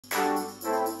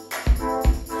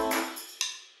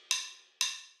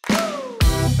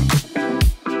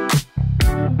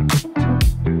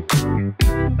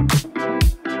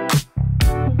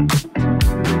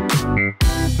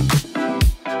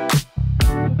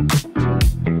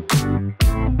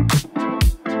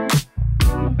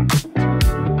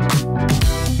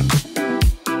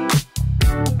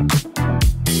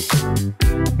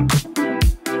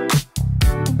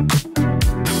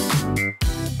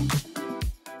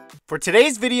For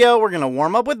today's video, we're going to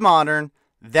warm up with Modern,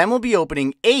 then we'll be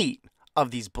opening 8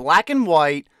 of these Black and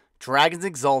White Dragons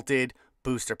Exalted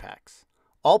booster packs.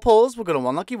 All polls will go to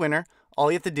one lucky winner.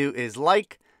 All you have to do is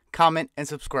like, comment, and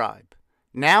subscribe.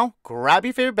 Now, grab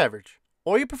your favorite beverage,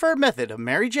 or your preferred method of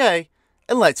Mary J,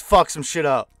 and let's fuck some shit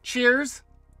up. Cheers!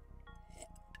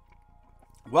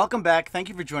 Welcome back. Thank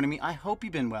you for joining me. I hope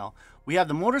you've been well. We have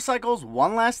the motorcycles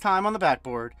one last time on the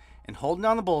backboard, and holding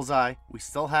down the bullseye, we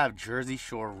still have Jersey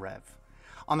Shore Rev.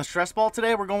 On the stress ball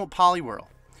today, we're going with Poliwhirl.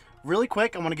 Really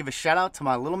quick, I want to give a shout out to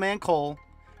my little man Cole.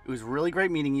 It was really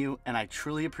great meeting you, and I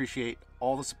truly appreciate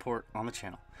all the support on the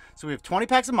channel. So we have 20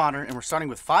 packs of Modern, and we're starting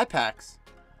with 5 packs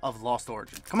of Lost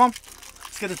Origin. Come on,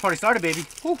 let's get this party started, baby.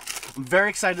 Whew. I'm very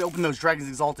excited to open those Dragons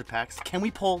Exalted packs. Can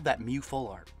we pull that Mew full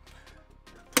art?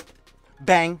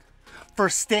 Bang.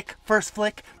 First stick, first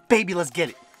flick. Baby, let's get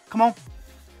it. Come on.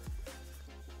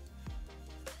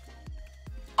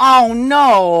 Oh,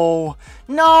 no.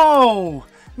 No.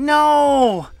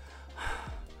 No.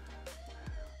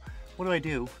 What do I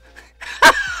do?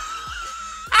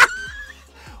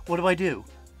 What do I do?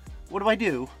 What do I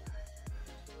do?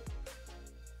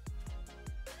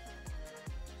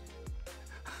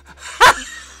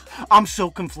 I'm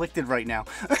so conflicted right now.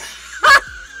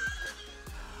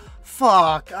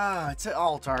 Fuck. It's an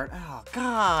alt art. Oh,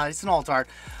 God. It's an alt art.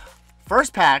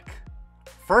 First pack.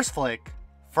 First flick.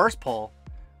 First pull.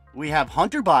 We have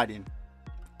Hunter Biden.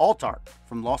 Alt art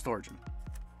from Lost Origin.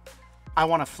 I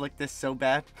want to flick this so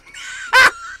bad.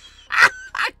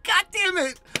 God damn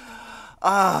it.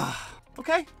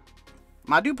 Okay.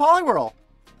 My dude Poliwhirl.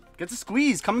 Gets a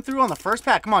squeeze coming through on the first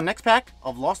pack. Come on, next pack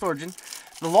of Lost Origin.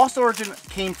 The Lost Origin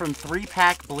came from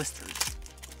 3-pack blisters.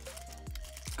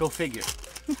 Go figure.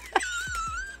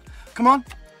 Come on.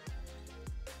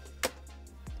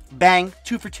 Bang.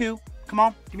 2 for 2. Come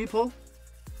on. Give me a pull.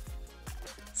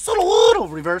 Solo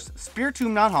reverse. Spear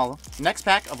Tomb non-hollow. Next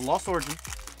pack of Lost Origin.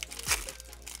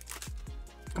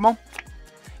 Come on.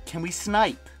 Can we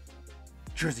snipe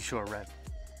Jersey Shore Red?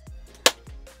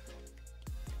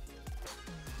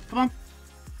 Come on.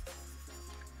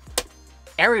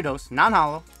 Ariados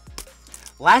non-hollow.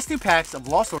 Last 2 packs of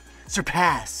Lost Origin.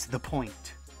 Surpass the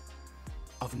point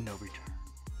of no return.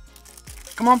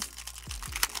 Come on.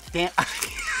 Damn.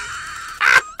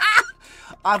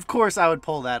 Of course I would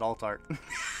pull that alt art.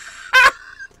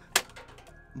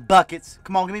 Buckets.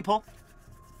 Come on, give me a pull.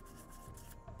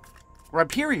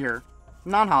 Rhyperior,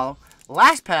 non-hollow.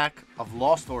 Last pack of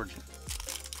Lost Origin.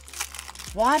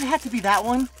 Why'd it have to be that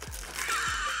one?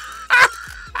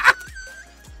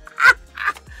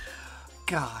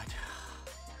 God.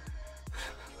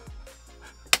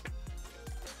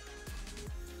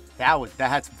 That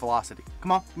had some velocity.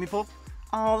 Come on, give me a pull.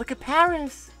 Oh, look at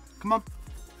Paris. Come on.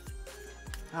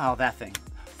 Oh, that thing.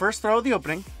 First throw of the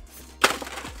opening.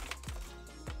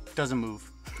 Doesn't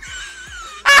move.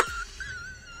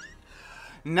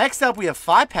 Next up, we have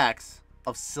 5 packs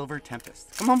of Silver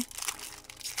Tempest. Come on.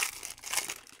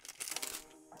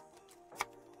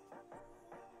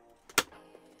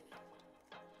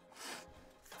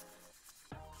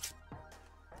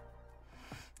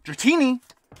 Dratini.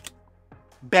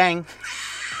 Bang.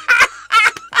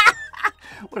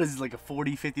 What is this, like a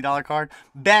 $40, $50 card?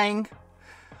 Bang.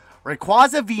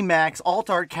 Rayquaza VMAX, Alt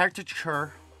Art,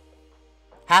 Caricature,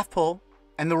 half pull,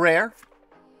 and the rare.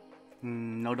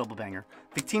 No double banger.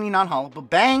 Victini non-hollow, but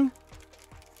bang.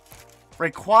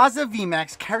 Rayquaza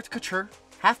VMAX, Caricature,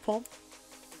 half pull,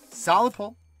 solid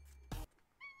pull.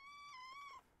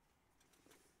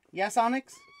 Yes,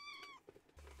 Onyx?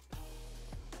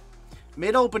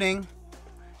 Mid-opening,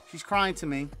 she's crying to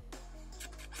me.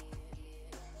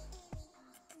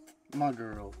 My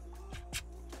girl.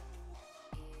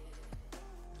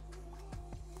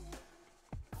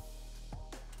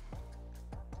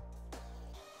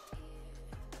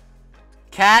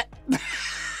 Cat.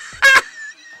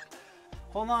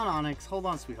 Hold on, Onyx. Hold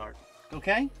on, sweetheart.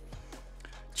 Okay?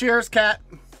 Cheers, Cat.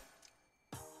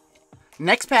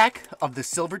 Next pack of the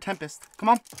Silver Tempest. Come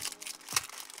on.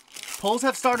 Pulls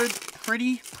have started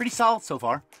pretty solid so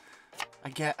far. I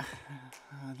get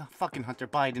the fucking Hunter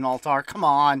Biden altar. Come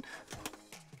on.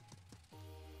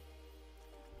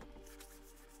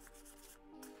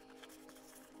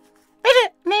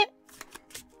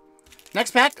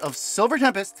 Next pack of Silver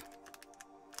Tempest.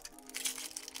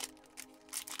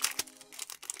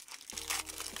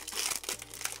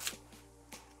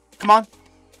 Come on.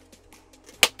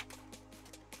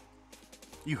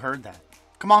 You heard that.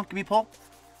 Come on, give me a pull.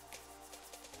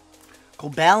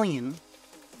 Cobalion,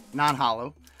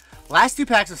 non-hollow. Last 2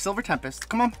 packs of Silver Tempest.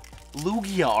 Come on.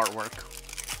 Lugia artwork.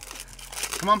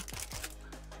 Come on.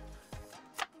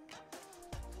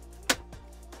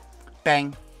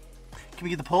 Bang. Can we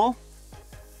get the pull?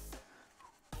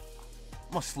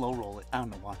 I'm gonna slow roll it. I don't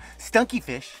know why. Stunky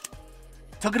Fish.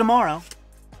 Togedemaru.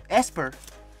 Esper.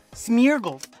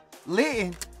 Smeargle.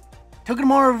 Litten.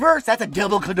 Togedemaru reverse. That's a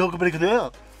double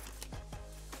Kadoka.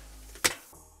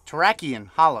 Terrakion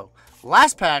Hollow.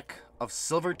 Last pack of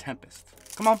Silver Tempest.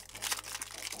 Come on.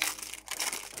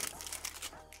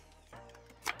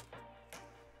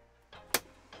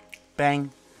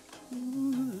 Bang.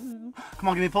 Come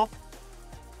on, give me a pull.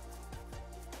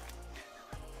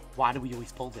 Why do we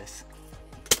always pull this?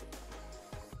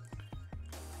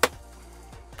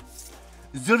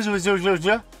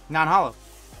 Non-hollow.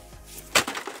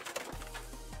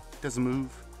 Doesn't move.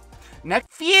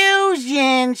 Next,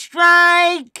 Fusion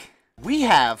Strike. We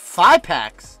have 5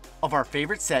 packs of our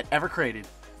favorite set ever created,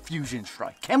 Fusion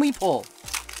Strike. Can we pull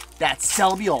that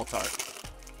Celebi Altart?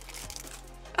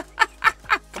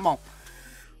 Come on.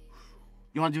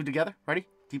 You want to do it together? Ready?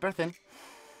 Deep breath in.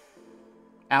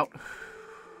 Out.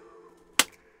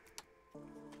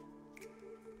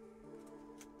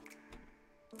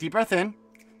 Deep breath in.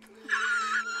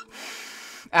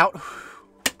 Out.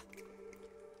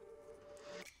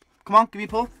 Come on, give me a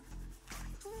pull.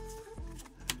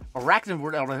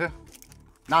 Arachnid out of here.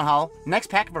 Not hollow. Next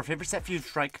pack of our favorite set, Fusion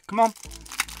Strike. Come on.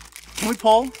 Can we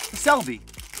pull the Celebi?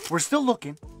 We're still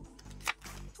looking.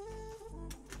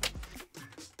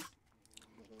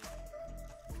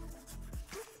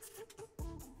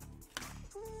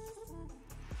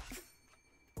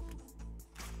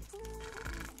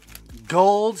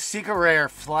 Gold Secret Rare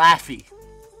Flaffy.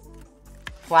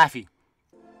 Flaffy.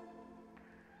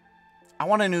 I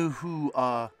want to know who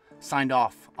signed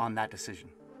off on that decision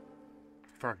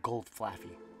for a gold Flaffy.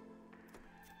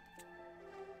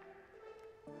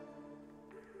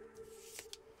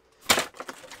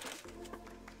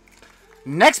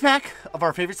 Next pack of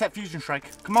our favorite set, Fusion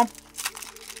Strike. Come on.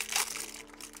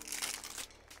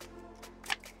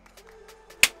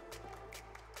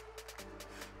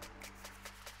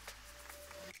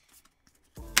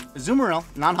 Azumarill,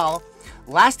 non-hollow.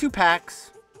 Last 2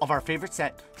 packs of our favorite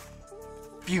set,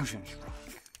 Fusion Strike.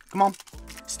 Come on.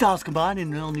 Styles combined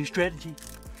in an all-new strategy.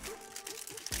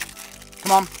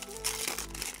 Come on.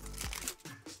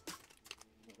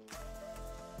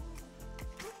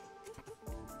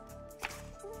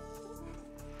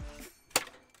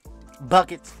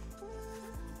 Buckets.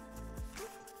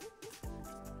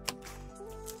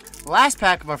 Last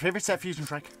pack of our favorite set, Fusion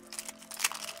Strike.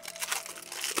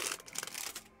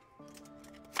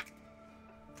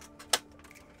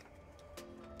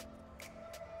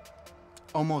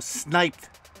 Almost sniped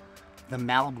the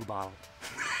Malibu bottle.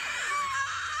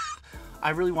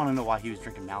 I really want to know why he was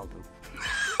drinking Malibu.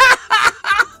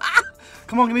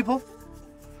 Come on, give me a pull.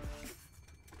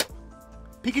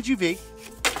 Pikachu V.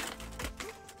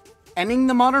 Ending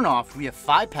the modern off, we have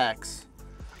 5 packs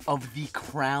of the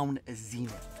Crown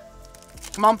Zenith.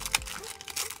 Come on.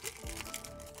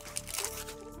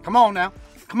 Come on now.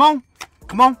 Come on.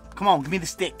 Come on. Come on. Give me the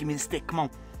stick. Give me the stick. Come on.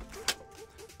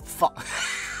 Fuck.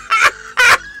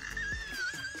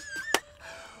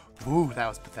 Ooh, that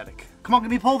was pathetic. Come on,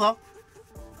 give me a pull, though.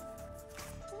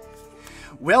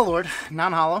 Well, Lord,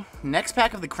 non-hollow. Next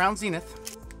pack of the Crown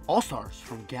Zenith. All-Stars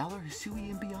from Galar,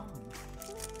 Hisui, and beyond.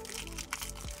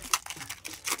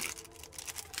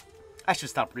 I should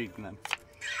stop reading them.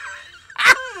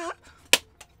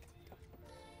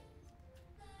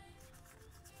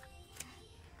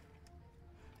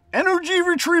 Energy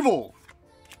Retrieval.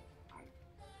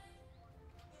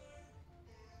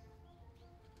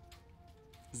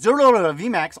 Zero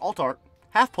VMAX Altart,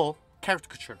 half pull,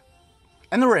 caricature,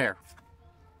 and the rare.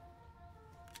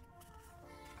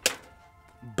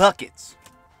 Buckets.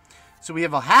 So we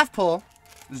have a half pull,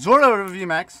 Zoro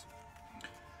VMAX,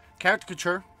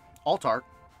 caricature, Altart.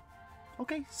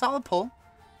 Okay, solid pull.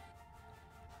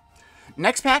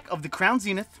 Next pack of the Crown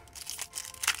Zenith.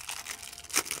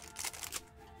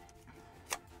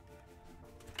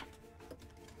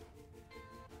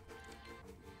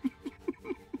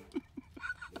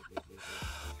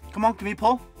 Come on, can we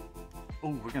pull? Oh,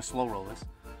 we're going to slow roll this.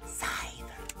 Scythe.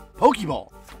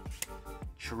 Pokeball.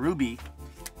 Cherubi.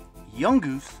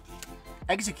 Yungoos.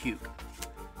 Execute.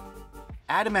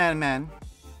 Adaman. Man.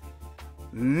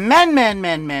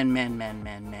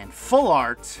 Full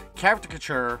art.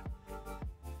 Caricature.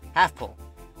 Half pull.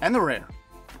 And the rare.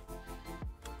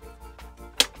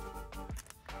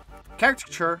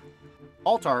 Caricature.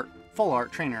 Alt art. Full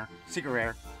art. Trainer. Secret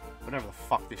rare. Whatever the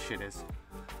fuck this shit is.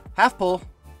 Half pull.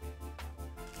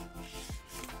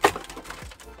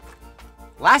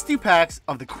 Last 2 packs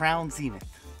of the Crown Zenith.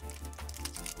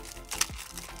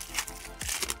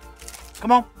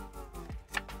 Come on.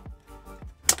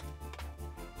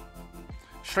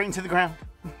 Straight into the ground.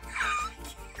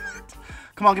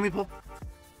 Come on, give me a pull.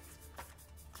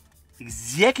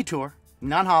 Executor,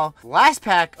 non-hollow. Last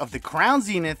pack of the Crown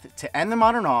Zenith to end the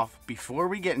modern off before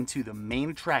we get into the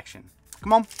main attraction.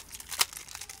 Come on.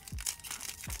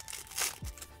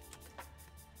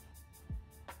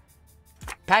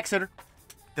 Pack sitter.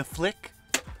 The flick.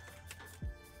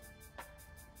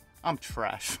 I'm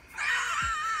trash.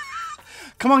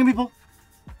 Come on, people.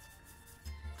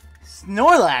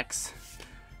 Snorlax.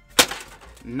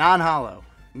 Non-hollow.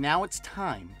 Now it's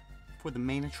time for the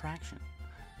main attraction.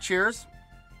 Cheers.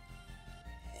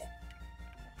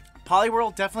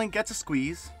 Poliwhirl definitely gets a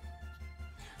squeeze.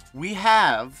 We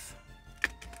have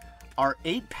our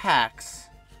 8 packs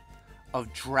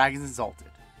of Dragons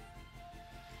Exalted.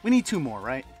 We need 2 more,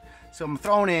 right? So I'm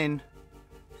throwing in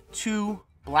 2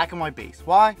 black and white base.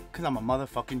 Why? Because I'm a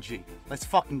motherfucking G. Let's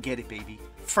fucking get it, baby.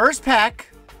 First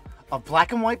pack of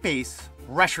black and white base,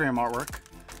 Reshiram artwork.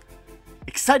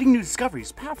 Exciting new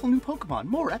discoveries, powerful new Pokemon,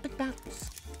 more epic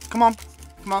battles. Come on,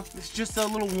 come on. It's just a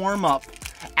little warm up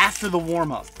after the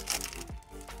warm up.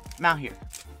 I'm out here.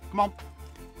 Come on.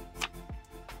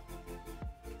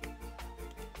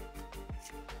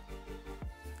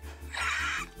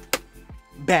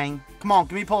 Bang. Come on,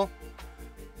 give me a pull.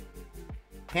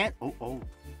 Pant. Oh.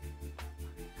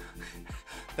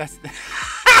 That's.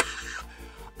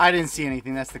 I didn't see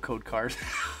anything. That's the code card.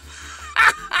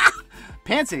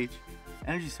 Pansage.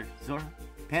 Energy Surge. Zora.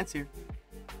 Pansear.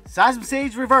 Seismic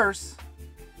Sage reverse.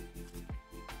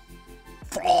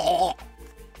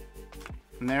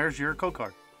 And there's your code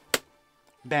card.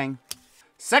 Bang.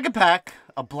 Second pack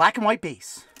of black and white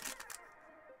base.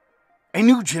 A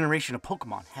new generation of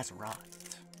Pokemon has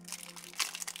arrived.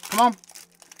 Come on.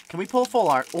 Can we pull full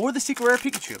art or the secret rare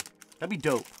Pikachu? That'd be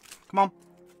dope. Come on.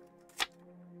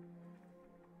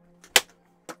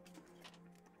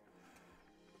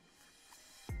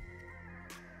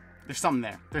 There's something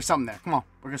there. There's something there. Come on.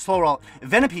 We're going to slow roll.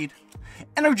 Venipede.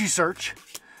 Energy Search.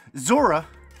 Zora.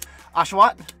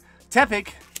 Oshawott.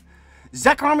 Tepig.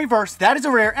 Zekrom reverse. That is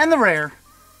a rare. And the rare.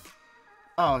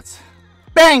 Oh, it's...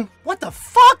 Bang! What the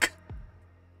fuck?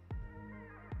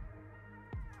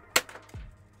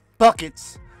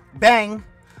 Buckets. Bang.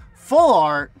 Full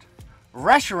art.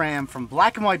 Reshiram from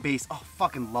black and white base. Oh,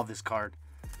 fucking love this card.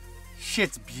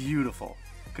 Shit's beautiful.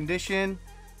 Condition.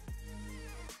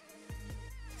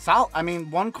 I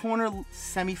mean, one corner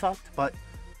semi-fucked, but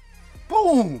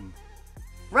boom!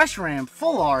 Reshiram,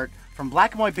 full art from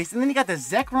black and white base. And then you got the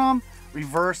Zekrom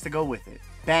reverse to go with it.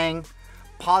 Bang.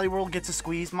 Poliwhirl gets a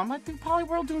squeeze. I think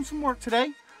Poliwhirl doing some work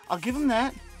today. I'll give him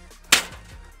that.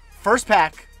 First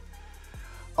pack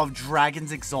of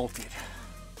Dragons Exalted.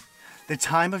 The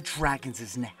time of dragons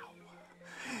is now.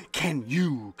 Can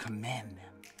you command them?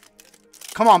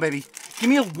 Come on, baby. Give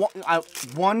me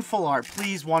one full art.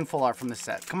 Please, one full art from this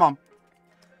set. Come on.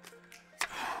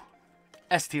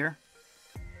 S tier.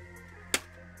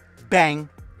 Bang.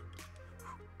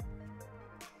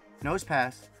 Nose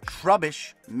Pass.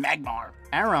 Trubbish. Magmar.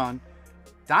 Aron.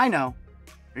 Dino.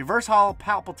 Reverse Holo.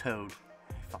 Palpitoad.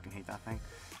 I fucking hate that thing.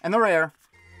 And the rare.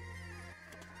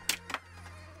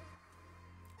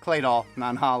 Claydol.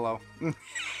 Non-hollow.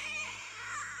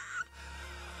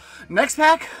 Next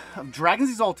pack of Dragons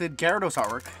Exalted Gyarados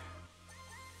artwork.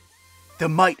 The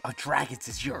might of dragons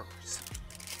is yours.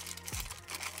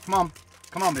 Come on.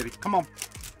 Come on, baby. Come on.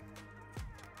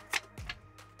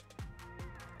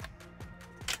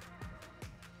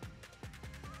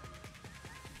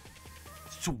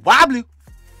 Swablu.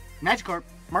 Magikarp.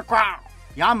 Murkrow.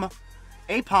 Yama.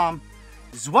 Apom.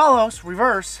 Zwelos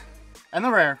reverse. And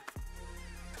the rare.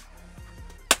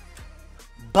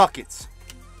 Buckets.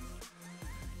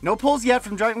 No pulls yet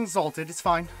from Dragons Exalted. It's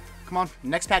fine. Come on.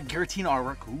 Next pack, Giratina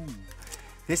artwork. Ooh.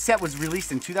 This set was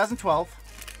released in 2012.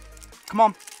 Come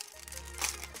on.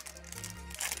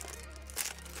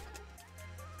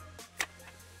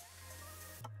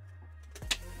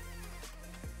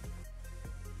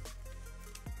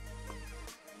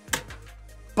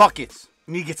 Buckets.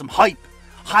 You need to get some hype.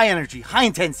 High energy. High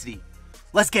intensity.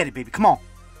 Let's get it, baby. Come on.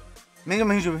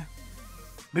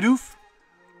 Bidoof.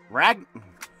 Rag...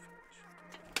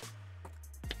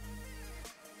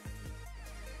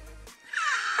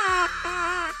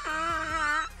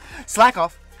 Slack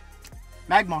off.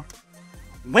 Magmar.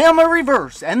 Whammer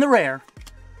reverse and the rare.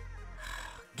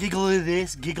 Giggle of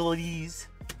this, giggle of these.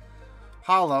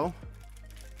 Hollow.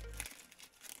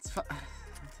 It's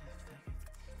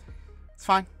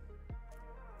fine.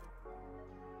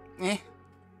 Eh.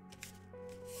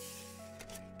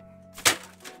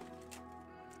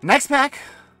 Next pack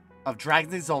of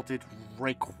Dragons Exalted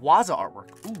Rayquaza artwork.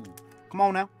 Ooh. Come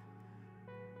on now.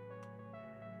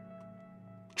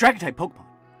 Dragon-type Pokemon.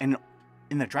 And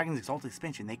in the Dragons Exalted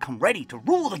expansion, they come ready to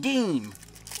rule the game.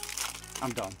 I'm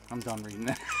done. I'm done reading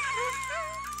that.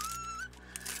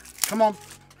 Come on.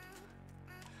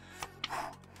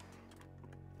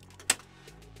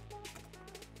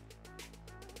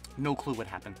 No clue what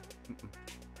happened.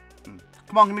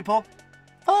 Come on, give me pull.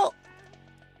 Oh.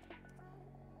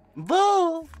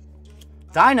 Boo.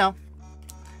 Dino.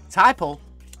 Typo.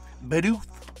 Bidoof.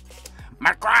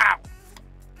 Macrow.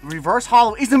 Reverse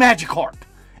Hollow is the Magikarp.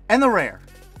 And the rare.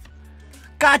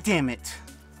 God damn it.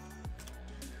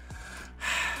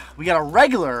 We got a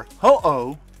regular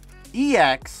Ho-Oh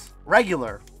EX.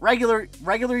 Regular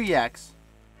EX.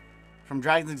 From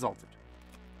Dragons Exalted.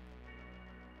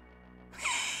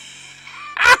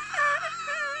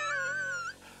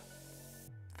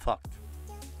 Fucked.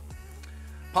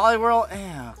 Poliwhirl.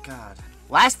 Oh, God.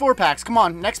 Last 4 packs. Come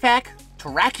on. Next pack.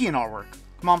 Terrakion artwork.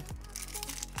 Come on.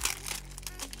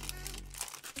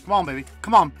 Come on, baby.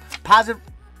 Come on. Positive.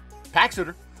 Pack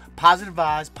suitor. Positive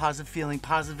vibes. Positive feeling.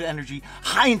 Positive energy.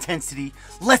 High intensity.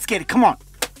 Let's get it. Come on.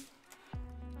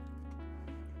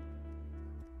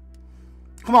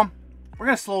 Come on. We're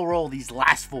going to slow roll these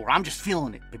last 4. I'm just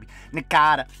feeling it, baby.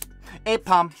 Nikata.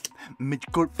 Apom.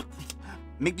 Magikarp.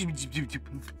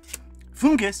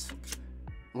 Fungus,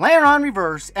 Lairon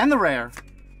reverse, and the rare.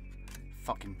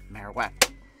 Fucking Marowak.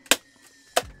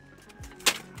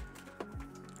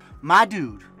 My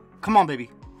dude, come on,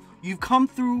 baby. You've come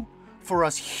through for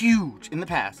us huge in the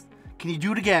past. Can you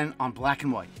do it again on Black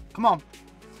and White? Come on.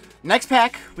 Next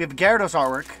pack, we have a Gyarados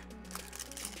artwork.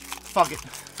 Fuck it.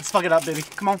 Let's fuck it up, baby.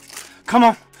 Come on. Come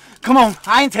on. Come on.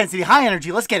 High intensity, high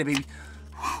energy. Let's get it, baby.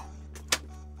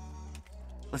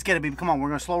 Let's get it, baby. Come on. We're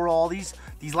going to slow roll all these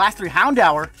last 3.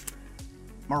 Houndour.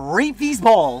 I'm going to reap these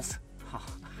balls.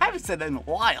 I haven't said that in a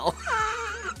while.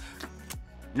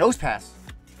 Nose Pass.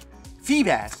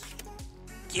 Feebas.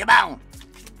 Gibbon.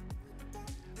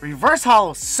 Reverse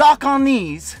Hollow. Suck on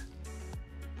these.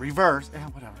 Reverse.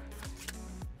 Whatever.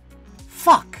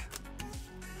 Fuck.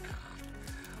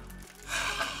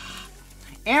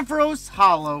 Ampharos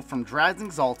Hollow from Dragons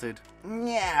Exalted.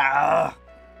 Yeah.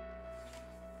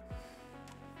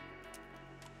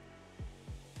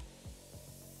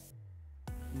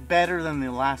 Better than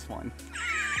the last one.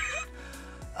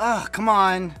 Come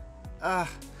on.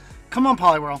 Come on,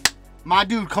 Poliwhirl. My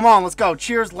dude, come on, let's go.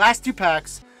 Cheers, last 2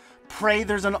 packs. Pray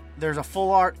there's a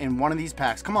full art in one of these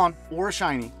packs. Come on, or a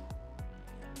shiny.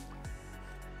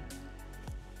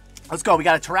 Let's go, we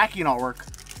got a Terrakion artwork.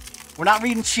 We're not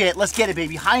reading shit. Let's get it,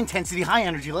 baby. High intensity, high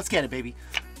energy. Let's get it, baby.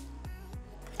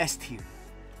 S tier.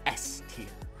 S tier.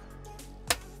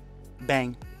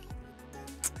 Bang.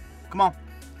 Come on.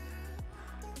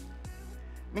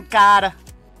 Mikata.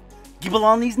 Gibble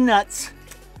on these nuts.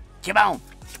 Come on.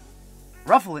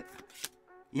 Ruffle it.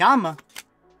 Yama.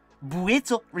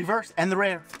 Buitzel. Reverse. And the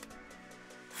rare.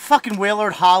 Fucking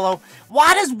Wailord Hollow.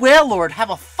 Why does Wailord have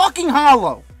a fucking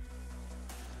hollow?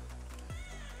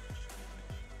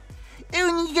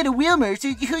 Oh, you get a Wilmer, so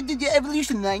you heard the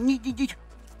evolution line.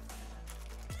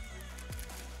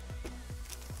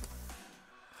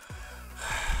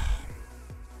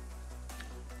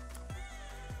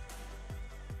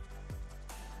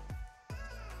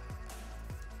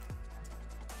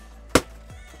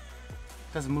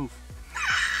 Doesn't move.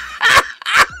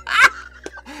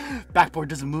 Backboard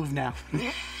doesn't move now.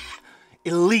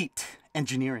 Elite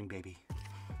engineering, baby.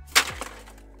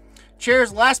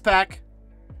 Cheers, last pack.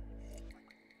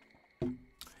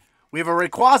 We have a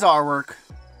Rayquaza artwork.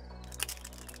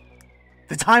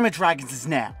 The time of dragons is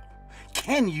now.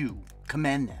 Can you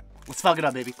commend them? Let's fuck it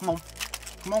up, baby. Come on.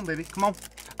 Come on, baby. Come on.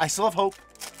 I still have hope.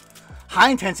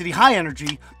 High intensity, high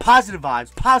energy, positive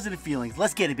vibes, positive feelings.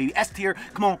 Let's get it, baby. S tier.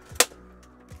 Come on.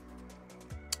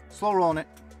 Slow rolling it.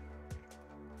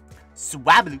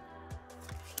 Swablu.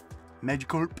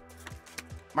 Magikarp.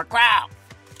 Macrow.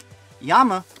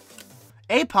 Yama.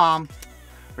 Apom.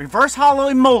 Reverse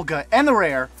Hollow Emolga. And the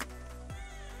rare.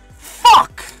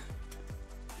 Fuck!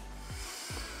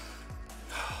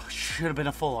 Should have been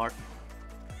a full art.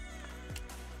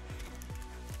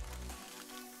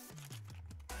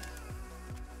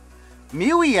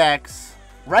 Mew EX.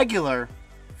 Regular.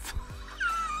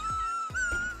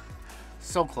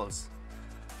 So close.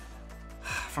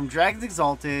 From Dragons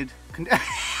Exalted.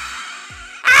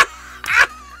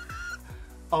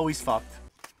 Always fucked.